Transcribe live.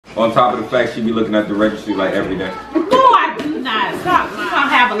On top of the fact she be looking at the registry like every day. No, I do not. Stop. We're gonna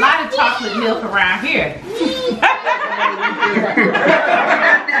have a lot of chocolate milk around here.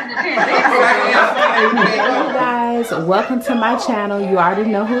 Hey guys, welcome to my channel. You already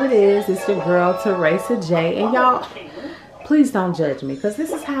know who it is. It's your girl Toraisa J, and y'all, please don't judge me because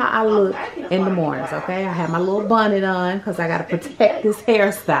this is how I look in the mornings, okay? I have my little bonnet on because I got to protect this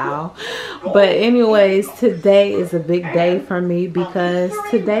hairstyle. But anyways, today is a big day for me because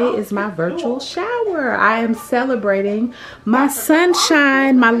today is my virtual shower. I am celebrating my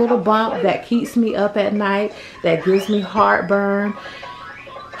sunshine, my little bump that keeps me up at night, that gives me heartburn,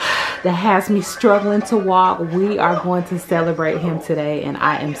 that has me struggling to walk. We are going to celebrate him today, and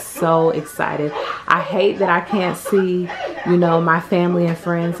I am so excited. I hate that I can't see, you know, my family and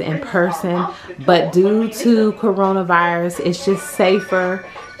friends in person, but due to coronavirus, it's just safer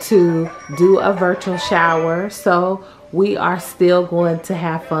to do a virtual shower. So we are still going to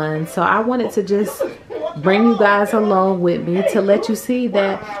have fun. So I wanted to just bring you guys along with me to let you see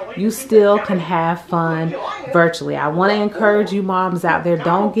that you still can have fun virtually. I want to encourage you moms out there,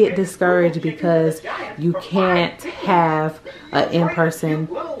 don't get discouraged because you can't have an in-person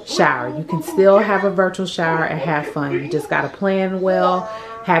shower. You can still have a virtual shower and have fun. You just got to plan well,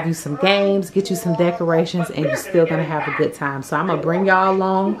 have you some games, get you some decorations, and you're still going to have a good time. So I'm going to bring y'all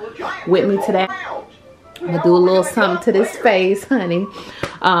along with me today. I'm gonna do a little something to this face, honey.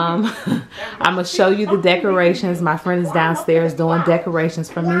 I'm gonna show you the decorations. My friend is downstairs doing decorations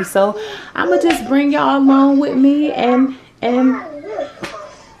for me, so I'm gonna just bring y'all along with me and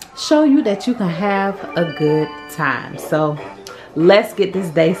show you that you can have a good time. So let's get this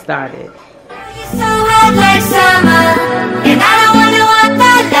day started. So hot like summer, and I don't wanna want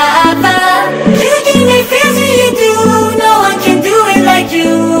that lover. Everything that feels what you do, no one can do it like you.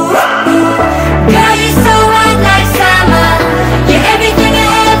 Girl, you're so hot like summer. You're everything I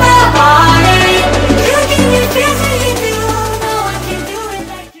ever wanted. Everything that feels what you do, no one can do it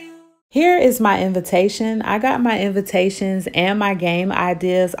like you. Here is my invitation. I got my invitations and my game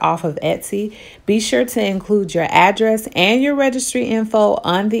ideas off of Etsy. Be sure to include your address and your registry info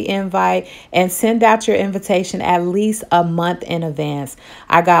on the invite and send out your invitation at least a month in advance.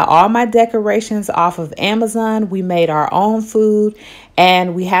 I got all my decorations off of Amazon. We made our own food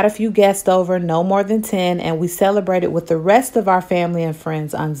and we had a few guests over, no more than 10, and we celebrated with the rest of our family and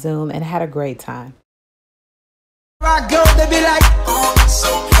friends on Zoom and had a great time. I go, they be like, ooh,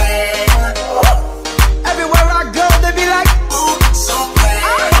 so bad. Everywhere I go, they be like, ooh, so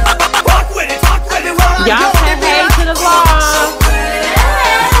bad. Walk with it, walk with it. Y'all say hey to the vlog.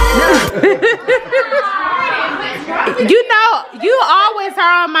 You know, you always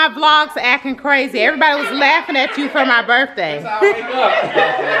are on my vlogs acting crazy. Everybody was laughing at you for my birthday. They can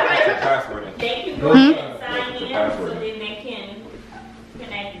go ahead and sign in so then they can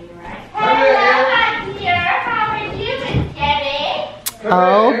connect me, right? Hello, dear. How are you, Miss Debbie?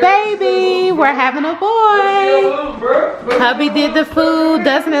 Oh, baby, we're having a boy. Hubby did the food.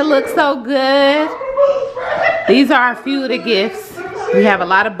 Doesn't it look so good? These are a few of the gifts. We have a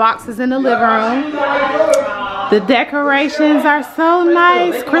lot of boxes in the living room. The decorations are so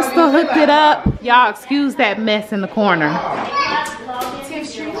nice. Crystal hooked it up. Y'all excuse that mess in the corner.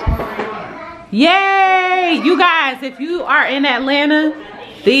 Yay! You guys, if you are in Atlanta,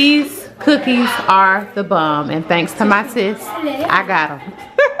 these cookies are the bomb. And thanks to my sis, I got them.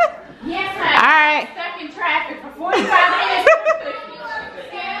 Alright. Stuck in traffic for 45 minutes.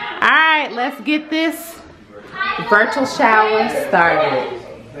 Alright, let's get this virtual shower started.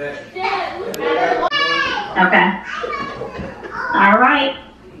 Okay. All right.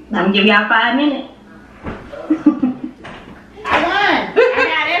 I'm gonna give y'all 5 minutes. I won. I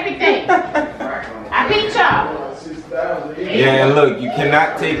got everything. I beat y'all. Yeah, and look, you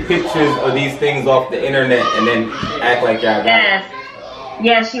cannot take pictures of these things off the internet and then act like y'all got it. Yes.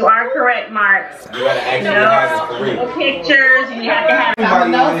 Yes, you are correct, Mark. You gotta actually have it for real. No pictures. You have to have.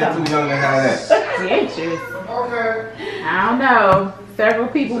 Everybody in here too young to have that. I don't know. Several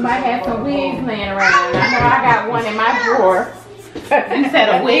people might have some wigs laying around. I know I got one in my drawer. You said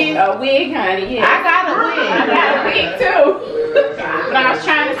a wig? A wig, honey. Yeah. I got a wig. I got a wig too. But I was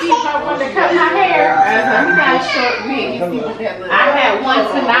trying to see if I wanted to cut my hair. You got a short wig. You see what that looks like. I had one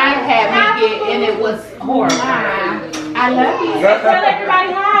tonight had me get, and it was horrible. I love you. Tell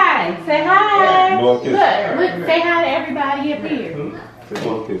everybody hi. Say hi. Look, say hi to everybody up here.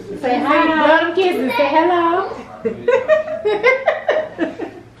 Say hi. Blow them kisses. Say hello.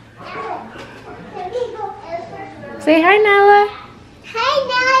 Say hi, Nala.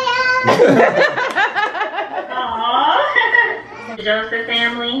 Aww. Joseph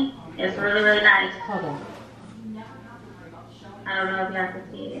family. It's really, really nice. Hold on. I don't know if y'all can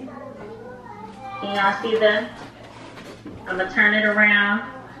see it. Can y'all see the? I'm gonna turn it around.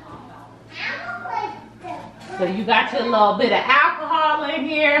 So you got your little bit of alcohol in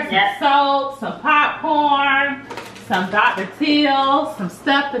here, some soap, some popcorn, some Dr. Teal, some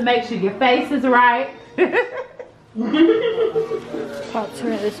stuff that makes sure your face is right. I'm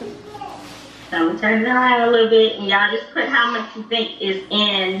gonna turn it around a little bit, and y'all just put how much you think is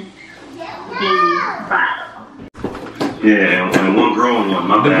in the bottle. Yeah, and one grown one.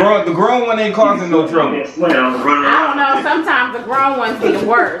 The grown one ain't causing no trouble. I don't know. Sometimes the grown ones get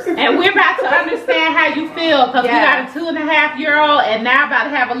worse. And we're about to understand how you feel because we got a 2.5-year-old and now about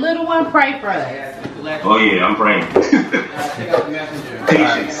to have a little one. Pray for us. Oh yeah, I'm praying.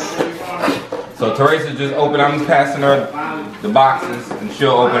 Patience. So Toraisa just opened. I'm just passing her the boxes and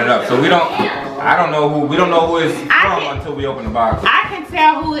she'll open it up. So we don't know who it's from until we open the box. I can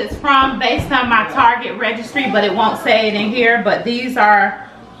tell who it's from based on my Target registry, but it won't say it in here. But these are,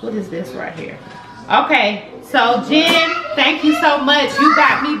 what is this right here? Okay, so Jen, thank you so much. You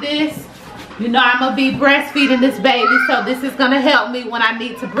got me this. You know I'm gonna be breastfeeding this baby, so this is gonna help me when I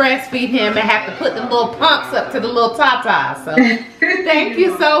need to breastfeed him and have to put the little pumps up to the little tatas. So thank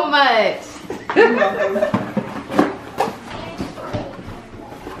you so much.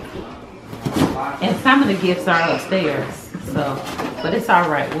 And some of the gifts are upstairs, so, but it's all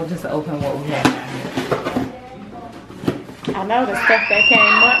right. We'll just open what we have down here. I know the stuff that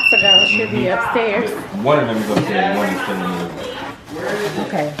came months ago should be upstairs. One of them is upstairs, one is still in the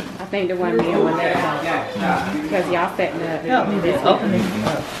Okay. I think the one me and one that because y'all setting up. Help me just open it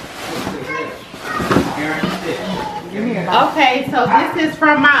up. Okay, so this is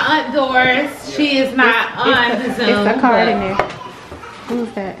from my Aunt Doris. She is not on the Zoom. It's a card in there.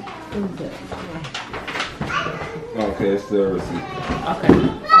 Who's that? Who's that? Okay, it's the receipt. Okay.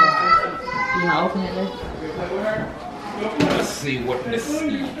 You wanna open it? Let's see what this is.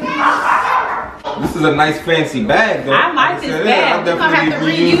 This is a nice fancy bag though. I like this bag. I'll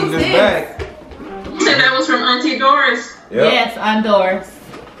definitely be reusing this bag. You said that was from Auntie Doris? Yep. Yes, Aunt Doris.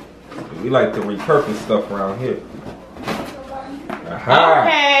 We like to repurpose stuff around here. Aha.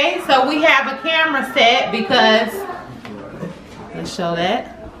 Okay, so we have a camera set because, let's show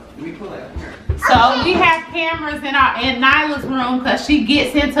that. So we have cameras in Nyla's room because she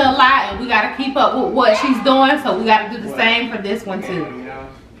gets into a lot and we got to keep up with what she's doing. So we got to do the same for this one too.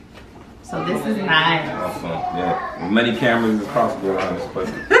 So this is nice. Awesome. Yeah, as many cameras as possible around this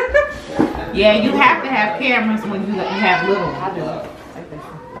place. Yeah, you have to have cameras when you have little ones.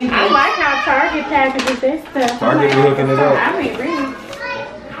 I like how Target packages this stuff. Target be hooking it up. I mean, really.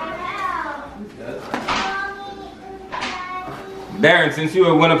 Darren, since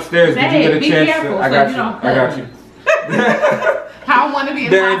you went upstairs, did you get a chance? I got you. I don't want to be.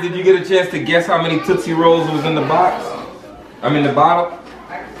 Darren, did you get a chance to guess how many Tootsie Rolls was in the box? I mean the bottle.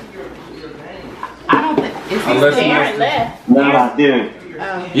 I don't think it's Darren left. No, I didn't.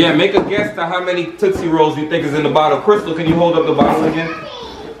 Yeah, make a guess to how many Tootsie Rolls you think is in the bottle. Crystal, can you hold up the bottle again?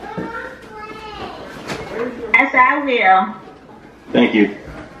 Yes, I will. Thank you.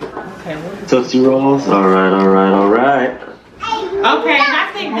 Okay. Tootsie Rolls. All right. Okay, and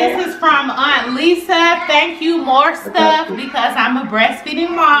I think this is from Aunt Lisa. Thank you, more stuff, because I'm a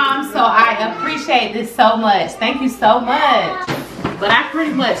breastfeeding mom, so I appreciate this so much. Thank you so much. But I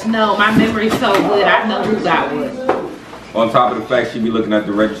pretty much know, my memory's so good, I know who got what. On top of the fact she be looking at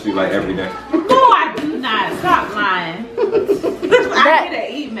the registry like every day. No, I do not. Stop lying. I get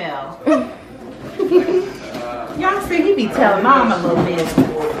an email. Y'all see, he be telling mom a little business.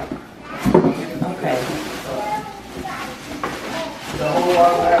 Okay.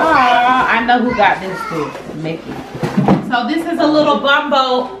 I know who got this too. Mickey. So this is a little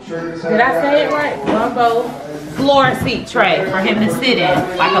Bumbo. Did I say it right? Bumbo floor seat tray for him to sit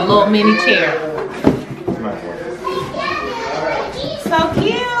in, like a little mini chair. So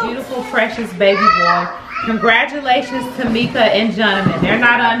cute. Beautiful, precious baby boy. Congratulations to Mika and Jonathan. They're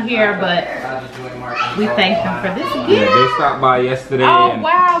not on here, but we thank them for this gift. Yeah, they stopped by yesterday. Oh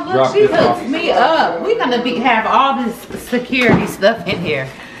wow, look, dropped she this off. hooks me up. We're gonna have all this security stuff in here.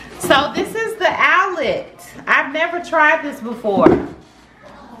 So this is the Owlet. I've never tried this before.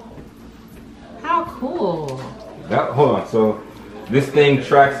 How cool. Hold on, so this thing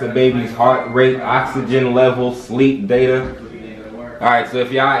tracks the baby's heart rate, oxygen level, sleep data. Alright, so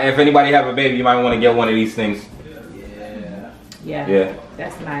if anybody have a baby, you might want to get one of these things. Yeah.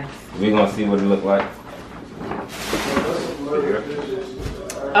 That's nice. We're gonna see what it look like.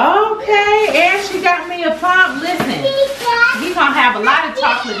 Okay, and she got me a pump. Listen, we gonna have a lot of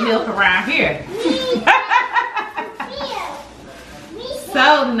chocolate milk around here.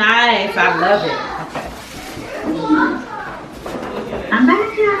 So nice, I love it. Okay. I'm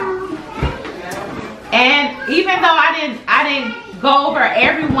back, y'all. And even though I didn't go over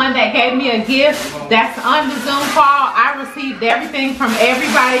everyone that gave me a gift that's on the Zoom call, I received everything from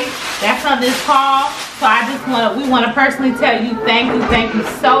everybody that's on this call. So we want to personally tell you thank you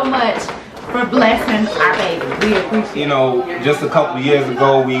so much for blessing our baby. We appreciate it. You know, just a couple of years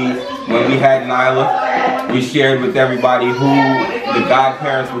ago, when we had Nyla, we shared with everybody who the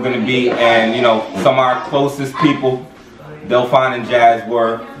godparents were going to be, and you know, some of our closest people, Delphine and Jazz,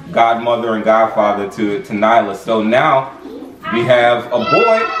 were godmother and godfather to Nyla. So now we have a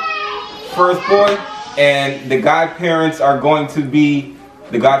boy, first boy, and the godparents are going to be,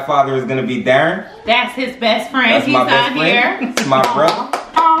 the godfather is going to be Darren. That's his best friend. That's He's my best on friend. here. It's my brother.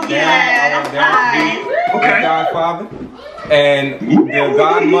 Oh, Darren, yeah. the godfather. And their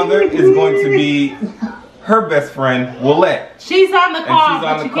godmother is going to be her best friend, Willette. She's on the call, And she's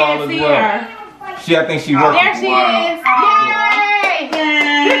on but the you call can't as see well. her. I think she works. There she is.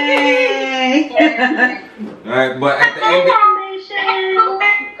 Yay! Alright, but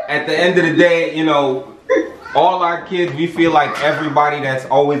at the end of the day, you know, all our kids, we feel like everybody that's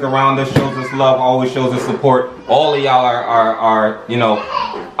always around us shows us love, always shows us support. All of y'all are you know,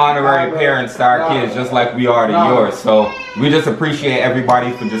 honorary parents to our kids, just like we are to yours. So we just appreciate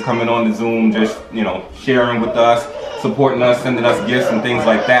everybody for just coming on the Zoom, just, you know, sharing with us, supporting us, sending us gifts and things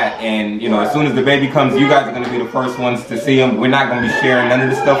like that. And you know, as soon as the baby comes, you guys are going to be the first ones to see him. We're not going to be sharing none of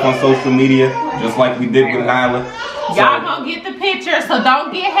this stuff on social media, just like we did with Nyla. Y'all gonna get the picture, so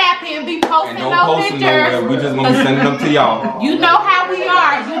don't get happy and be posting no pictures. We're just gonna be sending them to y'all. You know how we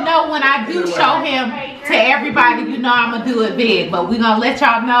are. You know when I do show him to everybody, you know I'm gonna do it big. But we're gonna let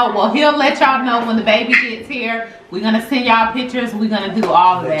y'all know. Well, he'll let y'all know when the baby gets here. We're gonna send y'all pictures. We're gonna do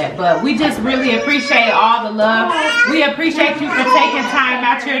all of that. But we just really appreciate all the love. We appreciate you for taking time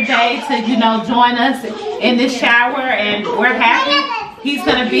out your day to, you know, join us in this shower, and we're happy. He's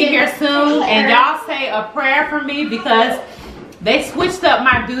gonna be here soon, and y'all say a prayer for me because they switched up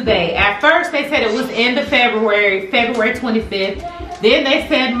my due date. At first they said it was end of February 25th. Then they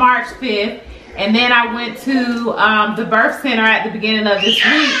said March 5th, and then I went to the birth center at the beginning of this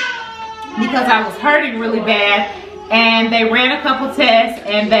week because I was hurting really bad, and they ran a couple tests,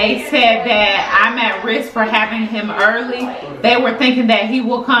 and they said that I'm at risk for having him early. They were thinking that he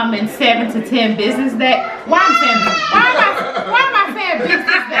will come in 7 to 10 business days. Why am I saying business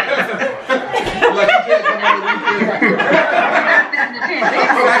days?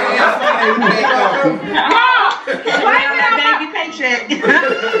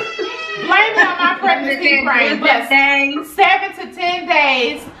 Blame it on my pregnancy brain, but 7 to 10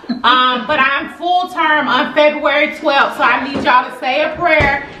 days. But I'm full term on February 12th, so I need y'all to say a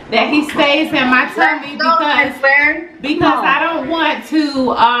prayer that he stays in my tummy because I don't want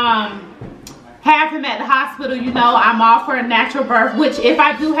to have him at the hospital. You know, I'm all for a natural birth, which if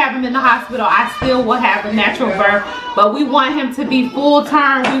I do have him in the hospital, I still will have a natural birth. But we want him to be full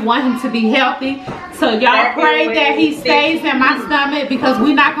term. We want him to be healthy. So y'all pray that he stays in my stomach, because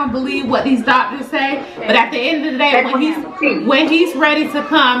we're not going to believe what these doctors say. But at the end of the day, when he's ready to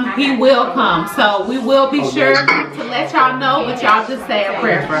come, he will come. So we will be sure to let y'all know, but y'all just say a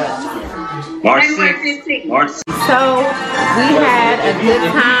prayer for us. March 6th. So we had a good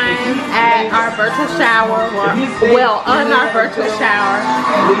time at our virtual shower, on our virtual shower,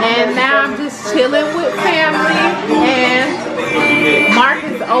 and now I'm just chilling with family, and Mark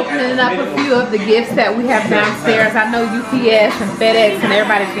is opening up a few of the gifts that we have downstairs. I know UPS and FedEx and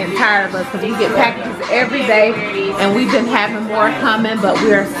everybody's getting tired of us because we get packages every day, and we've been having more coming, but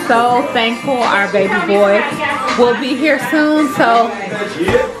we are so thankful our baby boy will be here soon. So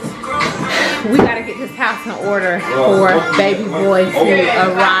we gotta get this house in order for baby boy to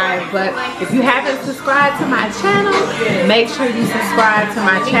arrive. But if you haven't subscribed to my channel, make sure you subscribe to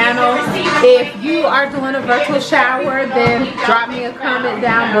my channel. If you are doing a virtual shower, then drop me a comment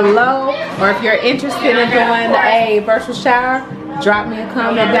down below. Or if you're interested in doing a virtual shower, drop me a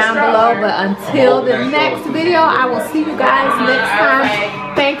comment down below. But until the next video, I will see you guys next time.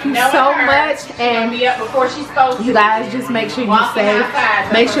 Thank you so much, and you guys just make sure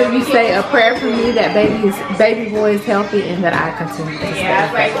you say a prayer for me that baby boy is healthy and that I continue to stay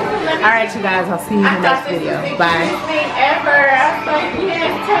healthy. All right, you guys, I'll see you in the next video. Bye.